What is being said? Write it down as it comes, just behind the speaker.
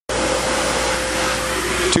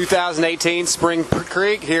2018 Spring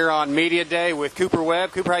Creek here on Media Day with Cooper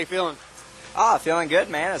Webb. Cooper, how you feeling? Feeling good,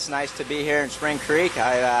 man. It's nice to be here in Spring Creek.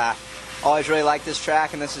 I always really liked this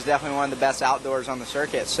track, and this is definitely one of the best outdoors on the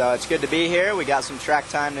circuit. So it's good to be here. We got some track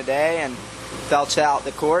time today and felt out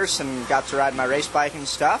the course and got to ride my race bike and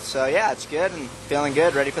stuff. So yeah, it's good and feeling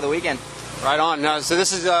good, ready for the weekend. Right on. Now, so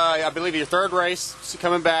this is, I believe, your third race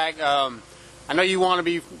coming back. I know you want to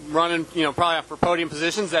be running, probably for podium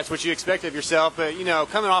positions. That's what you expect of yourself. But,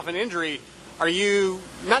 coming off an injury, are you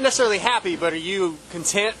not necessarily happy, but are you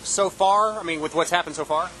content so far? I mean, with what's happened so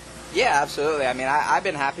far? Yeah, absolutely. I mean, I've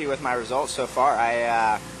been happy with my results so far.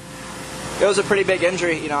 It was a pretty big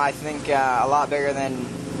injury. I think a lot bigger than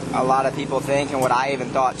a lot of people think, and what I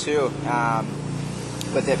even thought too.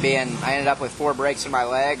 With it being, I ended up with 4 breaks in my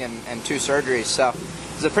leg and 2 surgeries. So it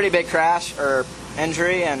was a pretty big crash or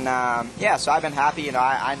injury, and yeah, so I've been happy.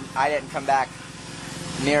 I didn't come back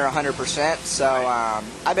near 100%, so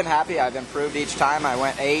I've been happy. I've improved each time. I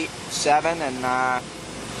went 8, 7,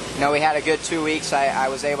 and we had a good 2 weeks. I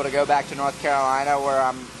was able to go back to North Carolina,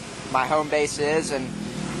 where my home base is, and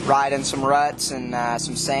ride in some ruts and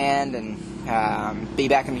some sand, and be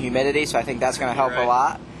back in the humidity. So I think that's going to help a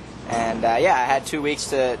lot. And yeah, I had 2 weeks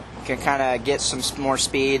to kind of get some more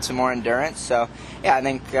speed, some more endurance. So yeah, I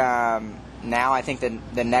think now I think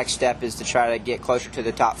the next step is to try to get closer to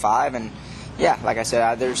the top 5. And yeah, like I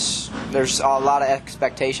said, there's a lot of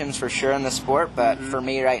expectations for sure in the sport, but for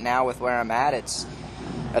me right now with where I'm at, it's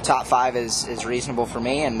a top 5 is reasonable for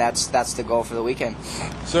me, and that's the goal for the weekend.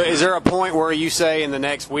 So is there a point where you say in the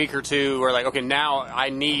next week or two, or like, okay, now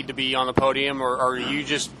I need to be on the podium, or are you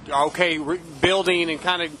just okay building and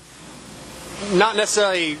kind of not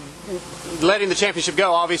necessarily letting the championship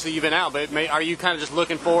go? Obviously you've been out, but are you kind of just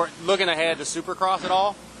looking ahead to Supercross at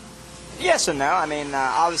all? Yes and no. I mean,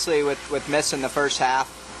 obviously with missing the first half,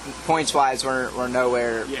 points-wise we're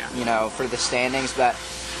nowhere, for the standings. But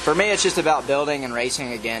for me, it's just about building and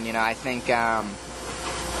racing again. I think,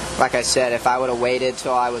 like I said, if I would have waited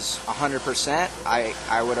till I was 100%,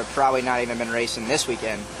 I would have probably not even been racing this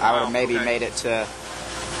weekend. I would have maybe made it to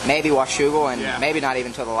maybe Washougal and maybe not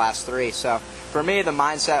even till the last 3. So for me, the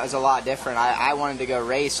mindset was a lot different. I wanted to go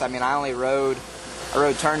race. I mean, I rode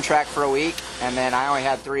turn track for a week, and then I only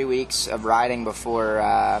had 3 weeks of riding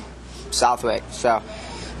before Southwick. So,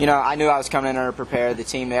 I knew I was coming in under prepared. The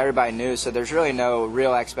team, everybody knew. So there's really no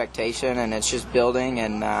real expectation, and it's just building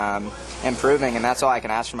and improving, and that's all I can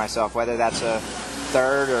ask for myself. Whether that's a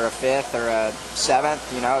 3rd or a 5th or a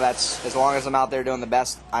 7th, that's as long as I'm out there doing the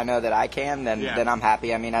best I know that I can, then I'm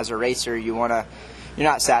happy. I mean, as a racer, you're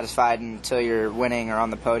not satisfied until you're winning or on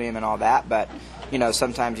the podium and all that, but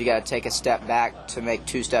sometimes you got to take a step back to make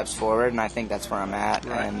 2 steps forward, and I think that's where I'm at.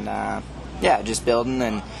 Right. And yeah, just building,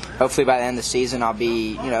 and hopefully by the end of the season I'll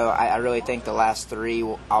be, I really think the last 3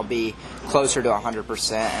 I'll be closer to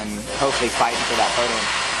 100% and hopefully fighting for that podium.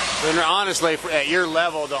 And honestly, at your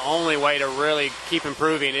level, the only way to really keep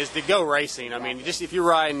improving is to go racing. I mean, just if you're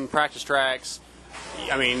riding practice tracks,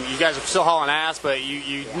 I mean, you guys are still hauling ass, but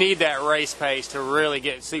you need that race pace to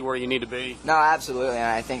really see where you need to be. No, absolutely, and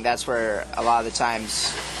I think that's where a lot of the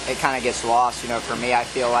times it kind of gets lost. For me, I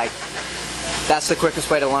feel like that's the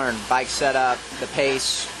quickest way to learn. Bike setup, the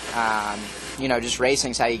pace, just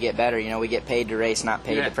racing's how you get better. We get paid to race, not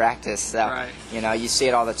paid to practice. So, you see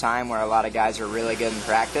it all the time where a lot of guys are really good in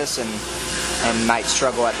practice and might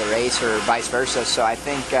struggle at the race or vice versa. So I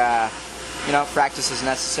think practice is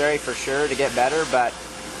necessary for sure to get better, but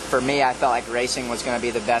for me, I felt like racing was going to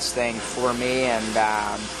be the best thing for me, and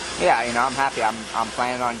I'm happy. I'm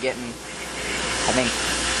planning on getting, I think,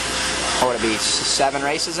 what would it be, 7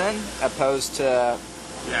 races in, opposed to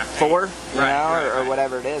 4, or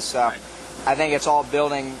whatever it is. So I think it's all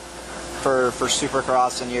building for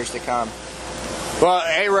Supercross in years to come. Well,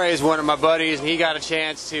 A-Ray is one of my buddies, and he got a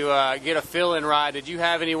chance to get a fill-in ride. Did you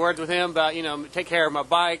have any words with him about, take care of my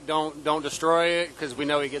bike, don't destroy it? Because we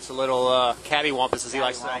know he gets a little cattywampus, as he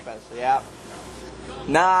likes to say. Yeah.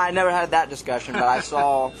 No, I never had that discussion, but I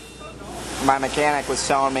saw my mechanic was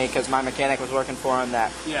telling me, because my mechanic was working for him,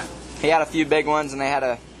 that he had a few big ones, and they had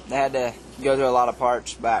to go through a lot of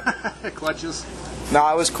parts. But clutches.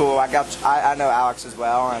 No, it was cool. I know Alex as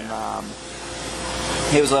well, and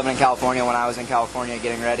he was living in California when I was in California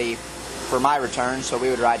getting ready for my return, so we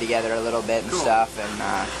would ride together a little bit and stuff. And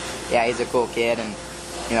yeah, he's a cool kid, and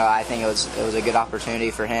I think it was a good opportunity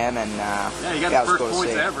for him. And you got the first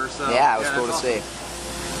points ever. So yeah, it was cool to see.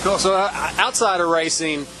 Cool. So outside of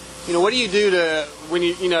racing, what do you do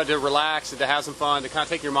to relax and to have some fun, to kind of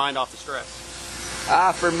take your mind off the stress?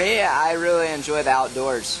 For me, I really enjoy the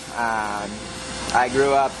outdoors. I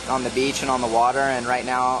grew up on the beach and on the water, and right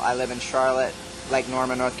now I live in Charlotte, Lake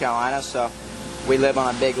Norman, North Carolina. So we live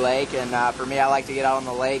on a big lake, and for me, I like to get out on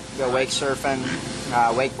the lake, go wake surfing,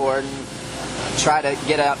 wakeboarding, try to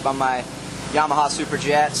get up on my Yamaha Super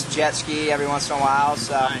Jets, jet ski every once in a while.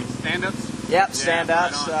 So nice. Stand-ups? Yep,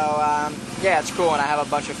 stand-ups. Right so yeah, it's cool, and I have a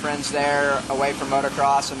bunch of friends there away from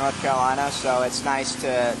motocross in North Carolina, so it's nice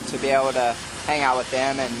to be able to hang out with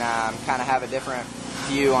them and kind of have a different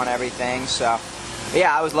view on everything. So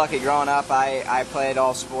yeah, I was lucky growing up. I played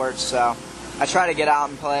all sports, so I try to get out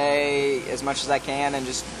and play as much as I can, and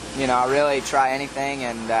just really try anything.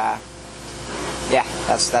 And yeah,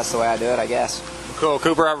 that's the way I do it, I guess. Cool,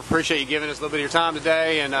 Cooper. I appreciate you giving us a little bit of your time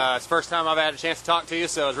today, and it's the first time I've had a chance to talk to you,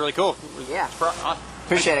 so it's really cool. Yeah,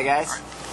 appreciate it, guys.